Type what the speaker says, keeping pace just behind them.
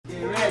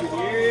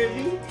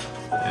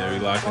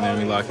locking in,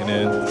 we locking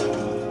in.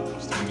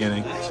 It's the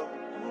beginning.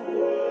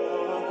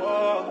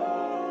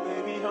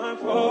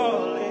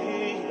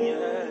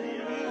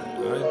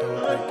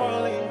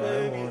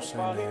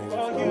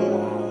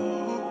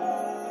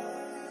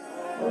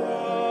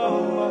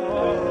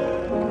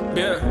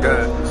 Yeah,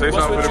 good. Say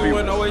something for the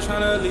people. Always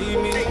trying to leave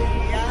me.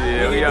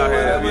 Yeah, we out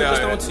here. We out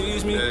here. Don't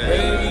tease me, yeah,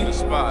 baby. In the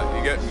spot,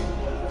 you get me.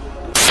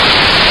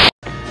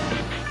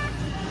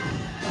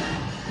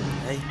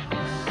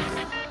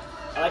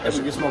 I like that we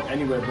can smoke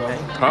anywhere, bro.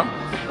 Huh?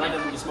 I like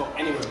that we can smoke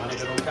anywhere, my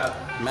nigga. Don't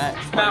cap.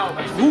 Max. Now,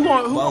 who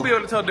gonna be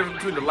able to tell the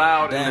difference between the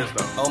loud and this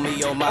though? Oh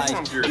me, oh my.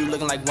 You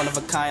looking like one of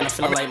a kind. I'm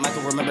feeling like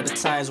Michael. Remember the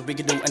times we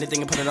could do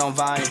anything and put it on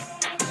Vine.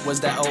 Was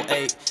that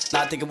 08?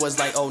 Nah, I think it was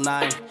like 09.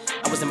 I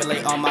was never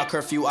late on my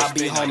curfew. I'll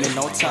be home in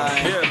no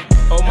time. Yeah.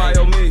 Oh my,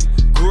 oh me.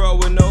 Grew up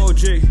with no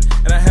OG,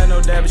 and I had no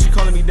dad, but she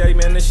calling me daddy,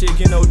 man. This shit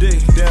getting OD.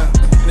 Damn.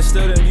 And it's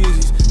still them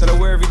Yeezys that I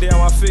wear every day on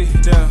my feet.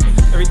 Damn.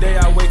 Every day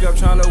I wake up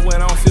trying to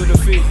win. I don't feel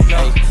defeat. No.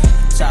 Hey,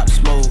 top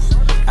smooth.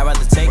 I'd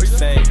rather take the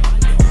fade.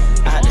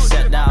 I had to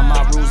set down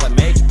my rules like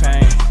Major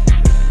Pain.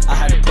 I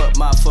had to put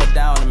my foot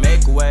down and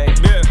make a way.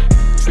 Yeah.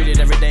 Treated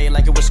every day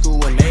like it was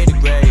school and made a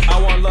grade.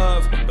 I want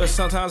love, but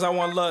sometimes I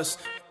want lust.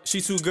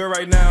 She too good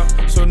right now,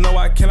 so no,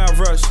 I cannot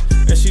rush.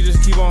 And she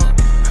just keep on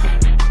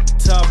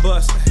till I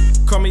bust.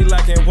 Call me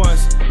lacking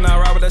once. Now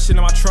I ride with that shit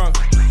in my trunk.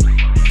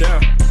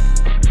 Damn.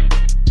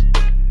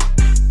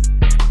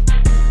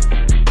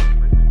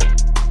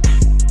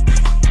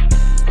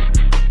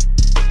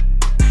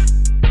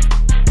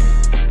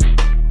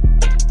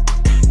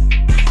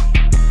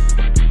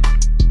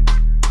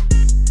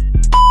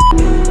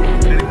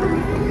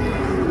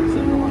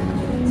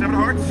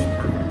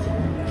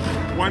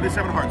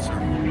 7 hearts, sir.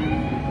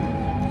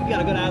 You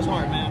got a good ass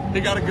heart, man.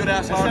 He got a good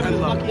ass heart. 7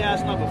 lucky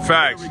ass number.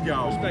 Facts. There we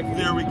go.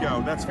 There we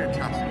go. That's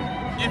fantastic.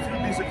 If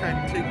you'd be so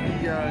kind, take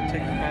the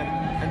pen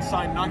and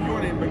sign not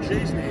your name but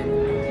Jay's name,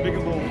 big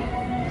and bold.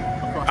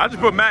 I just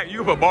put Mac. You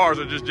can put bars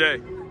or just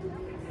Jay.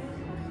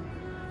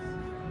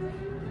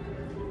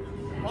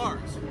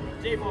 Bars.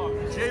 J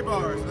bars. J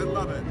bars. I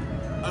love it.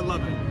 I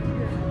love it.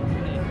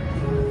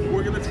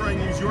 We're gonna try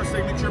and use your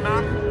signature,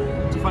 Mac,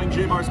 to find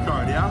J Bar's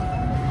card.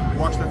 Yeah.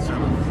 Watch that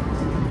 7.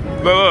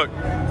 Look.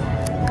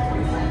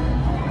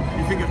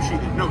 You think I've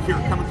cheated? No, here,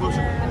 coming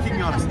closer. Keep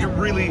me honest. It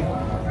really.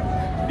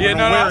 Yeah,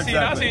 no, I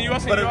see you.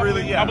 But it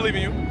really, yeah. I believe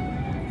in you.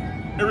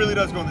 It really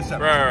does go in the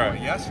 7. Right.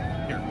 Yes?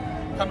 Here.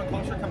 Coming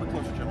closer,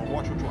 Jim.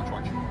 Watch.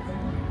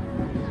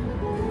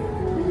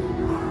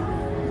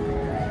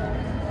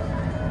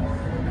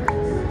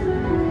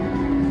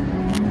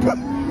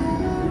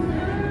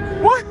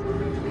 What?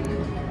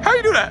 How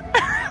you do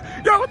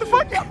that? Yo, what the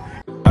fuck?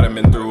 I done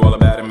been through all the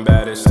bad and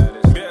baddest.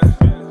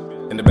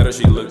 And the better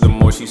she looked, the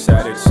more she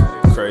sad. It's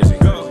crazy.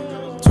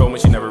 Told me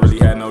she never really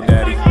had no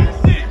daddy.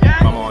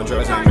 Mama on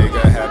drugs ain't make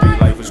her happy.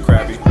 Life was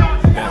crappy.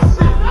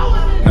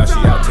 Now she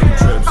out taking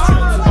trips.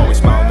 Always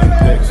smiling in the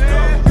pics.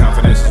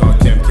 Confidence is on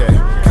Kim K.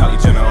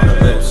 Kylie Jenner on her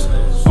lips.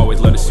 Always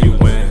love to see you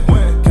win.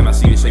 Can I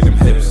see you shake them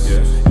hips?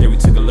 Yeah, we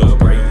took a little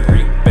break.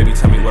 Baby,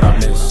 tell me what I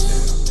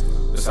missed.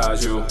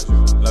 Besides you,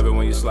 love it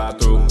when you slide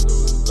through.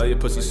 Love your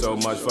pussy so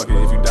much, fuck it,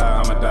 if you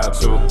die, I'ma die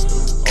too.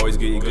 Always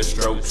give you good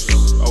strokes,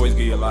 always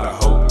give you a lot of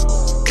hope.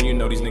 And you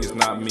know these niggas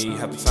not me,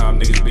 half the time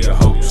niggas be a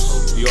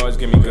hoax. You always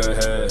give me good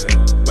head,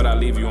 but I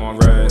leave you on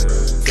red.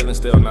 Feeling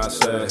still not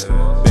sad,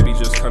 baby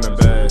just come to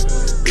bed.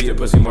 Beat your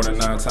pussy more than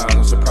 9 times,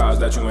 I'm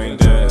surprised that you ain't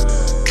dead.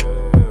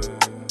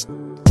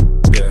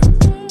 Yeah,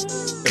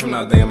 if I'm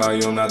not thinking about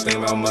you, I'm not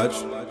thinking about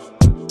much.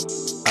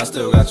 I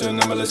still got your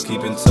number, let's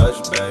keep in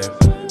touch, babe.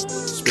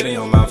 Spit in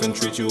your mouth and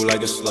treat you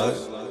like a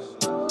slut.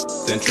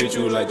 Then treat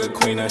you like a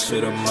queen, that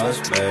shit a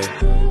must, babe.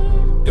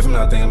 If I'm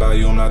not thinking about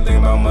you, I'm not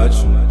thinking about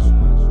much.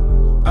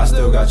 I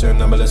still got your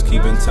number, let's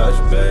keep in touch,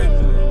 babe.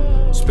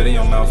 Spit in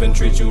your mouth and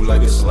treat you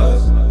like a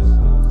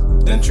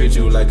slut. Then treat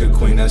you like a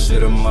queen, that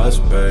shit a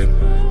must, babe.